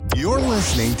You're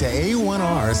listening to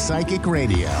A1R Psychic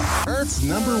Radio, Earth's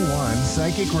 #1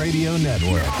 psychic radio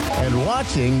network, and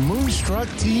watching Moonstruck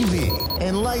TV,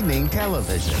 enlightening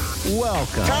television.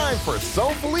 Welcome. Time for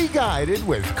Soulfully Guided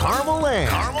with Carmel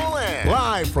Ann.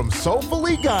 Live from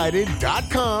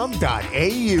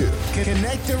soulfullyguided.com.au.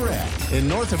 Connect direct. In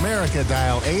North America,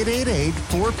 dial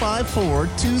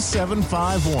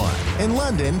 888-454-2751. In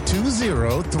London,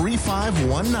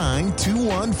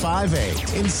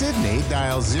 20-3519-2158. In Sydney,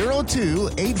 dial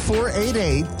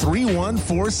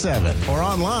 02-8488-3147. Or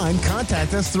online,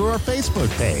 contact us through our Facebook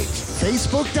page,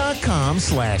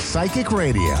 facebook.com/psychic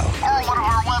radio. Or one of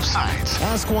our websites,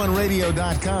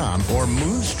 askoneradio.com or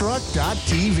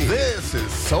moonstruck.tv. This is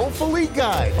Soulfully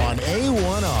Guide on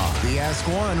A1R, the Ask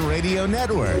One Radio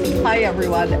Network. Hi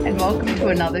everyone, and welcome to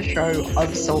another show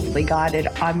of Soulfully Guided.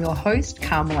 I'm your host,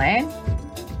 Carmel Ann.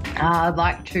 I'd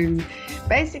like to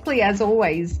basically, as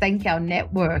always, thank our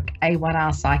network,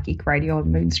 A1R Psychic Radio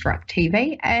and Moonstruck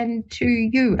TV, and to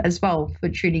you as well for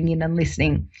tuning in and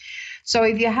listening. So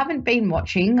if you haven't been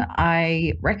watching,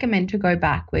 I recommend to go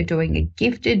back. We're doing a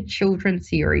gifted children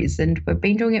series, and we've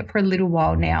been doing it for a little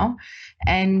while now.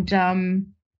 And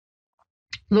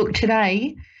look,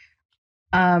 today,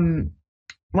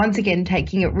 once again,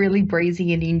 taking it really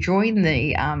breezy and enjoying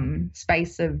the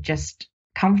space of just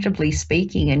comfortably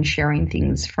speaking and sharing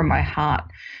things from my heart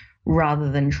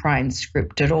rather than try and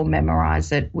script it or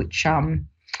memorize it, which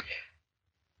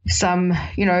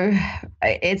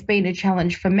it's been a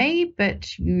challenge for me,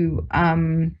 but you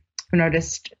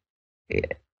noticed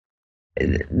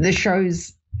the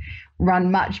shows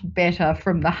run much better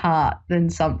from the heart than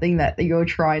something that you're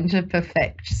trying to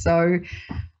perfect. So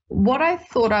what I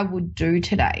thought I would do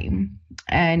today,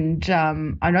 and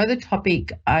I know the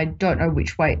topic, I don't know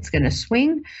which way it's going to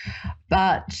swing,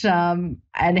 but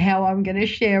and how I'm going to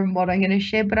share and what I'm going to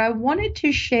share, but I wanted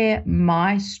to share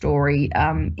my story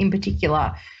in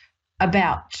particular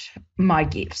about my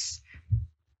gifts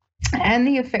and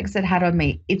the effects it had on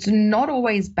me. It's not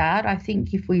always bad. I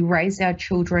think if we raise our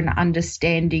children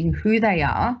understanding who they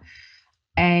are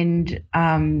and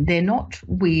they're not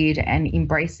weird and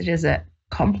embrace it as a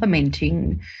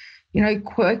complimenting,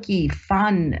 quirky,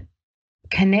 fun,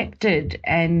 connected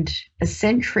and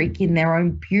eccentric in their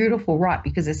own beautiful right,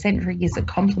 because eccentric is a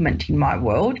compliment in my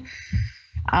world.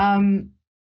 And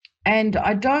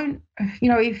I don't,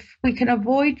 if we can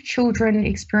avoid children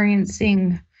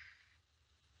experiencing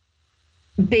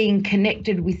being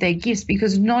connected with their gifts,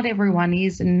 because not everyone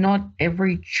is and not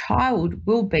every child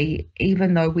will be,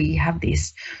 even though we have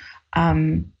this,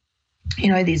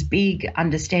 this big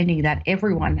understanding that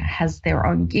everyone has their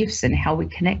own gifts and how we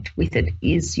connect with it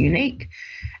is unique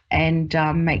and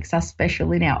makes us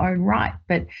special in our own right.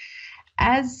 But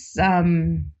as, for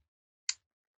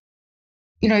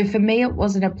me, it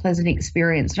wasn't a pleasant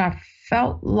experience. And I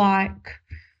felt like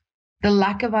the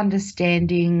lack of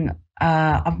understanding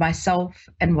of myself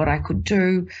and what I could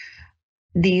do,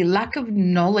 the lack of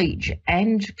knowledge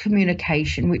and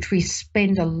communication, which we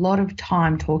spend a lot of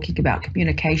time talking about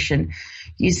communication.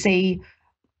 You see,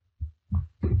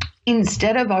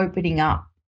 instead of opening up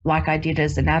like I did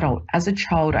as an adult, as a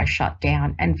child, I shut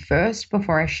down. And first,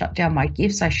 before I shut down my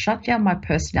gifts, I shut down my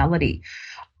personality.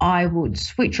 I would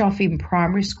switch off in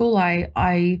primary school. I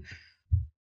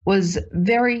was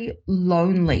very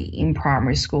lonely in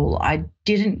primary school. I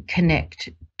didn't connect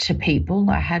to people.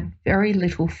 I had very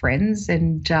little friends,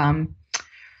 and I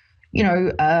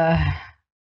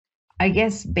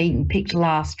guess being picked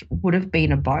last would have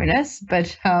been a bonus,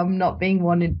 but not being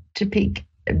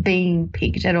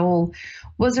picked at all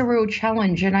was a real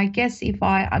challenge. And I guess if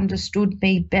I understood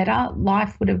me better,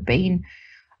 life would have been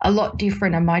a lot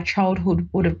different and my childhood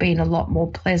would have been a lot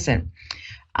more pleasant,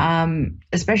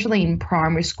 especially in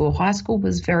primary school. High school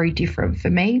was very different for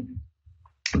me.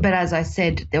 But as I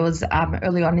said, there was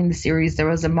early on in the series, there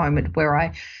was a moment where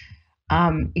I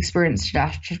experienced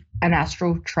an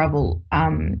astral travel,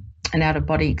 an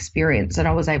out-of-body experience, and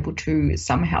I was able to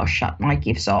somehow shut my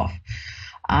gifts off.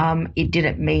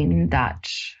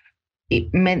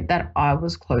 It meant that I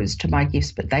was closed to my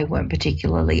gifts, but they weren't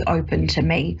particularly open to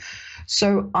me.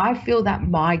 So I feel that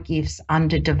my gifts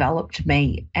underdeveloped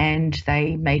me and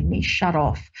they made me shut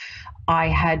off. I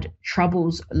had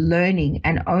troubles learning,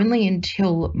 and only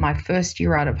until my first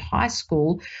year out of high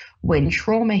school, when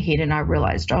trauma hit and I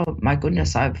realized, oh my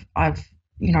goodness, I've at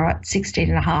 16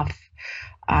 and a half,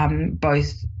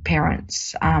 both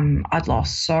parents I'd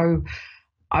lost. So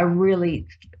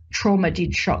trauma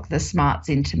did shock the smarts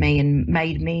into me and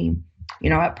made me,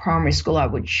 at primary school, I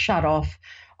would shut off.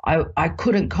 I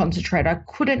couldn't concentrate. I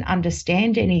couldn't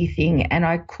understand anything and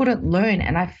I couldn't learn.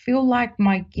 And I feel like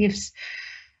my gifts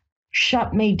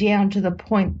shut me down to the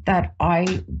point that I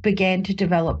began to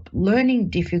develop learning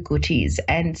difficulties.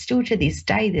 And still to this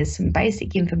day, there's some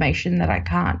basic information that I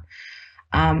can't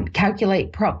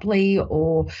calculate properly,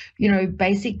 or,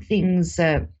 basic things.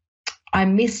 I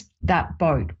missed that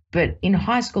boat. But in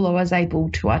high school, I was able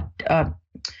to,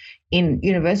 in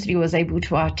university, I was able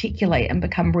to articulate and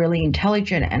become really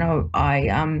intelligent. And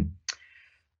I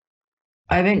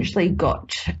eventually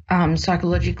got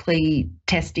psychologically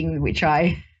testing, which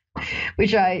I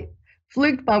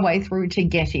fluked my way through to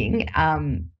getting,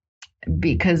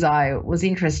 because I was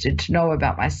interested to know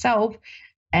about myself.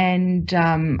 And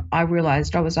I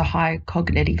realized I was a high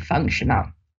cognitive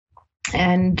functioner.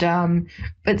 And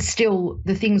but still,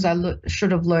 the things I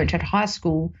should have learnt at high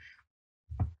school,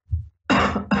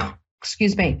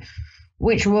 excuse me,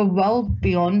 which were well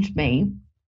beyond me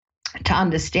to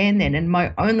understand then. And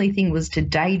my only thing was to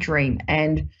daydream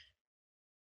and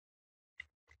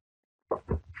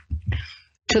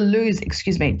to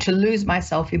lose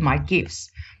myself in my gifts,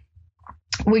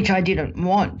 which I didn't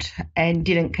want and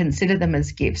didn't consider them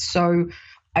as gifts. So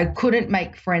I couldn't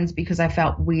make friends because I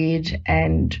felt weird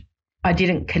and I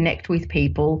didn't connect with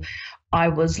people. I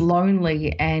was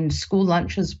lonely and school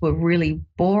lunches were really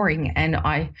boring, and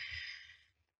I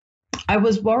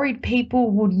was worried people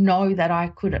would know that I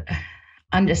could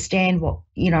understand what,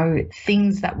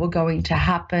 things that were going to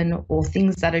happen, or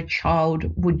things that a child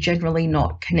would generally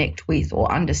not connect with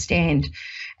or understand.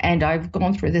 And I've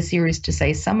gone through the series to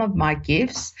say some of my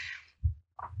gifts,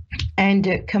 and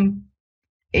it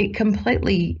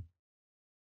completely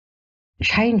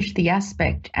changed the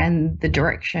aspect and the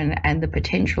direction and the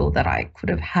potential that I could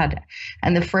have had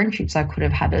and the friendships I could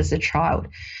have had as a child.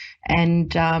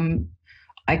 And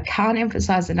I can't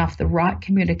emphasize enough the right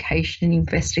communication and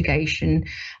investigation.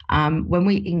 When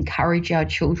we encourage our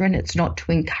children, it's not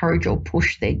to encourage or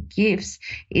push their gifts.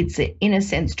 It's, in a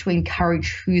sense, to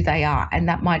encourage who they are. And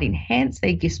that might enhance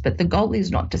their gifts, but the goal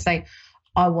is not to say,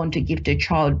 I want to gift a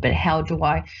child, but how do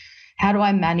I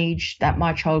manage that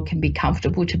my child can be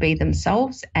comfortable to be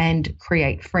themselves and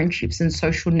create friendships and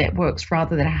social networks,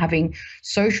 rather than having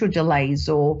social delays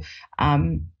or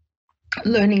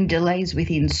learning delays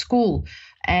within school.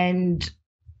 And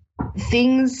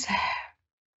things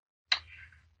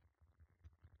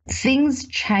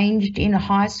changed in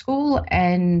high school,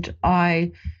 and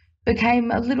I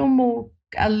became a little more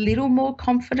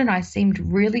confident. I seemed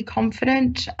really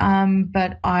confident,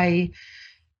 but I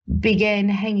began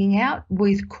hanging out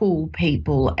with cool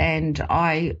people, and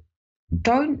I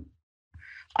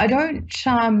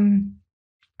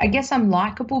guess I'm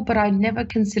likable, but I never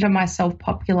consider myself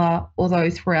popular,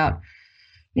 although throughout,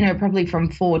 probably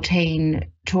from 14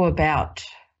 to about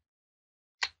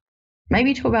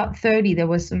 30, there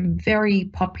were some very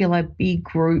popular big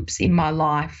groups in my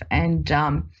life, and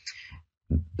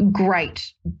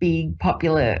great big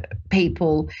popular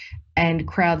people and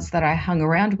crowds that I hung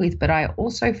around with. But I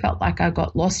also felt like I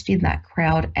got lost in that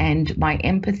crowd, and my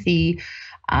empathy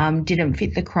didn't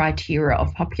fit the criteria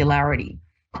of popularity.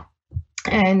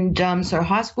 And so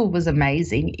high school was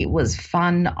amazing. It was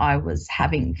fun. I was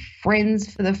having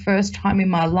friends for the first time in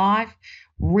my life,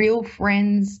 real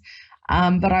friends.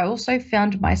 But I also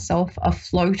found myself a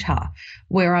floater,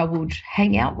 where I would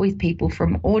hang out with people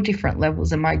from all different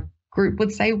levels, and my group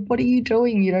would say, what are you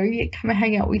doing? You come and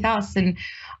hang out with us. And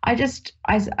I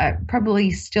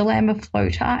probably still am a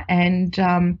floater, and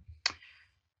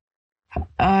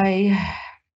I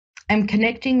am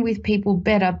connecting with people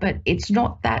better, but it's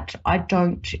not that I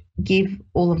don't give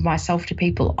all of myself to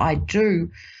people. I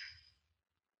do.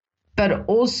 But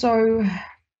also,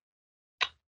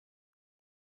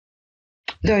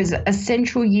 those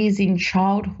essential years in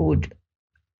childhood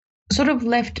sort of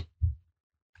left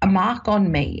a mark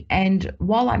on me. And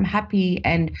while I'm happy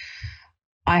and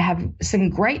I have some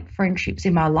great friendships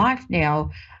in my life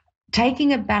now,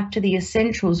 taking it back to the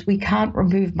essentials, we can't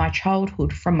remove my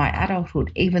childhood from my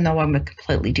adulthood, even though I'm a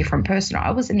completely different person.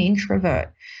 I was an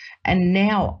introvert, and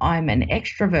now I'm an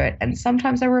extrovert, and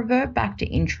sometimes I revert back to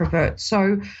introvert.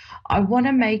 So I want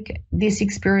to make this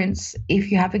experience, if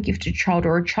you have a gifted child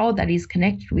or a child that is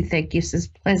connected with their gifts, as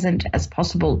pleasant as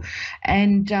possible.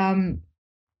 And,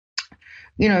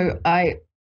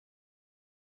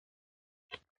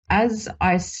 as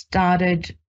I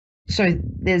started, so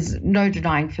there's no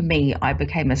denying, for me, I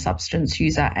became a substance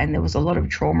user, and there was a lot of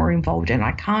trauma involved, and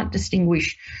I can't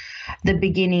distinguish the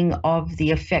beginning of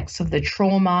the effects of the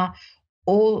trauma,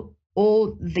 or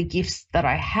the gifts that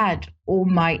I had, or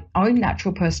my own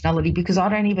natural personality, because I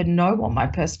don't even know what my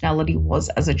personality was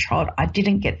as a child. I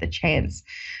didn't get the chance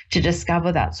to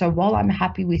discover that. So while I'm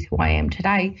happy with who I am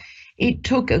today, it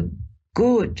took a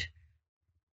good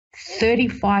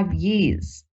 35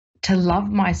 years to love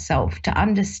myself, to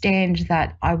understand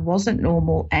that I wasn't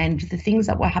normal and the things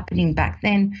that were happening back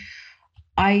then.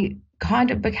 I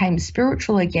kind of became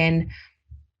spiritual again.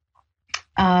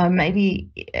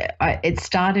 It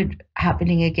started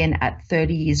happening again at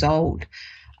 30 years old.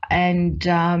 And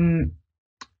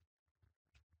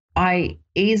I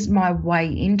eased my way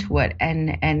into it,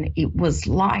 and it was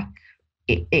like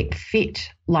it fit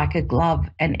like a glove,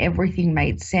 and everything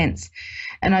made sense.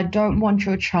 And I don't want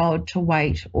your child to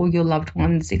wait, or your loved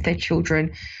ones, if they're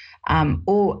children,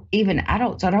 or even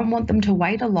adults. I don't want them to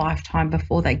wait a lifetime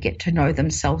before they get to know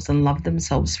themselves and love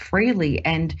themselves freely,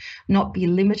 and not be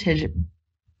limited,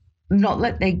 not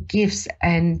let their gifts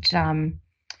and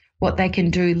what they can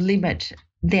do limit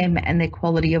them and their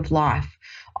quality of life.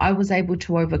 I was able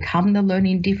to overcome the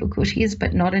learning difficulties,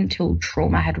 but not until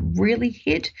trauma had really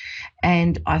hit.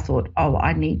 And I thought, oh,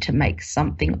 I need to make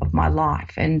something of my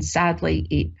life. And sadly,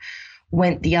 it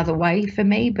went the other way for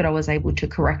me, but I was able to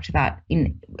correct that.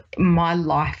 In my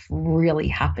life really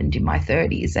happened in my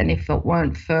 30s. And if it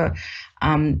weren't for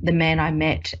the man I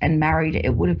met and married,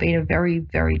 it would have been a very,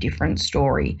 very different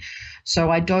story. So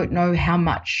I don't know how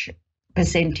much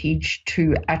percentage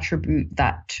to attribute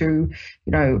that to,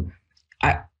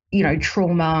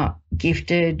 trauma,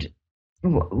 gifted,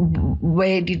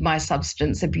 where did my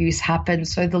substance abuse happen?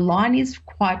 So the line is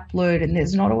quite blurred, and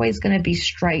there's not always going to be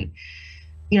straight,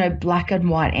 black and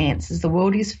white answers. The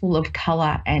world is full of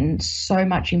color and so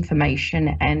much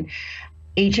information, and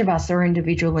each of us are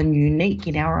individual and unique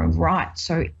in our own right.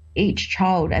 So each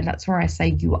child, and that's where I say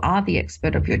you are the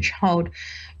expert of your child.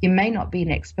 You may not be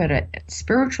an expert at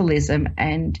spiritualism,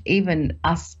 and even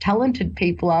us talented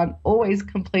people aren't always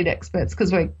complete experts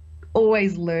because we're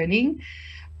always learning.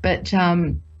 But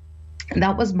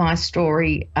that was my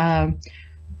story, I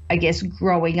guess,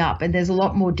 growing up. And there's a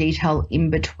lot more detail in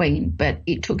between, but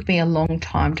it took me a long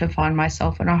time to find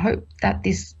myself. And I hope that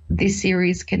this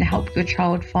series can help your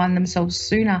child find themselves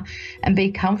sooner and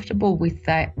be comfortable with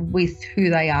who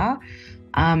they are,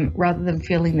 rather than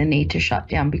feeling the need to shut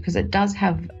down, because it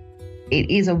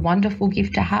is a wonderful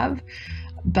gift to have.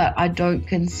 But I don't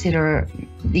consider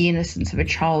the innocence of a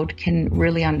child can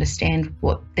really understand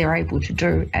what they're able to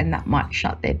do, and that might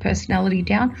shut their personality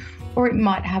down, or it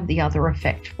might have the other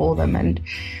effect for them. And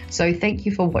so thank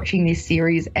you for watching this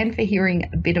series and for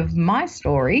hearing a bit of my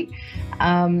story.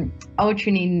 I'll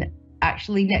tune in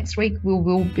actually next week.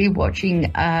 We'll be watching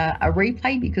a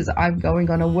replay because I'm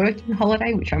going on a working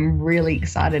holiday, which I'm really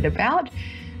excited about.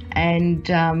 And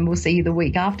we'll see you the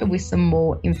week after with some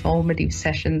more informative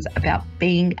sessions about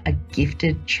being a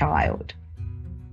gifted child.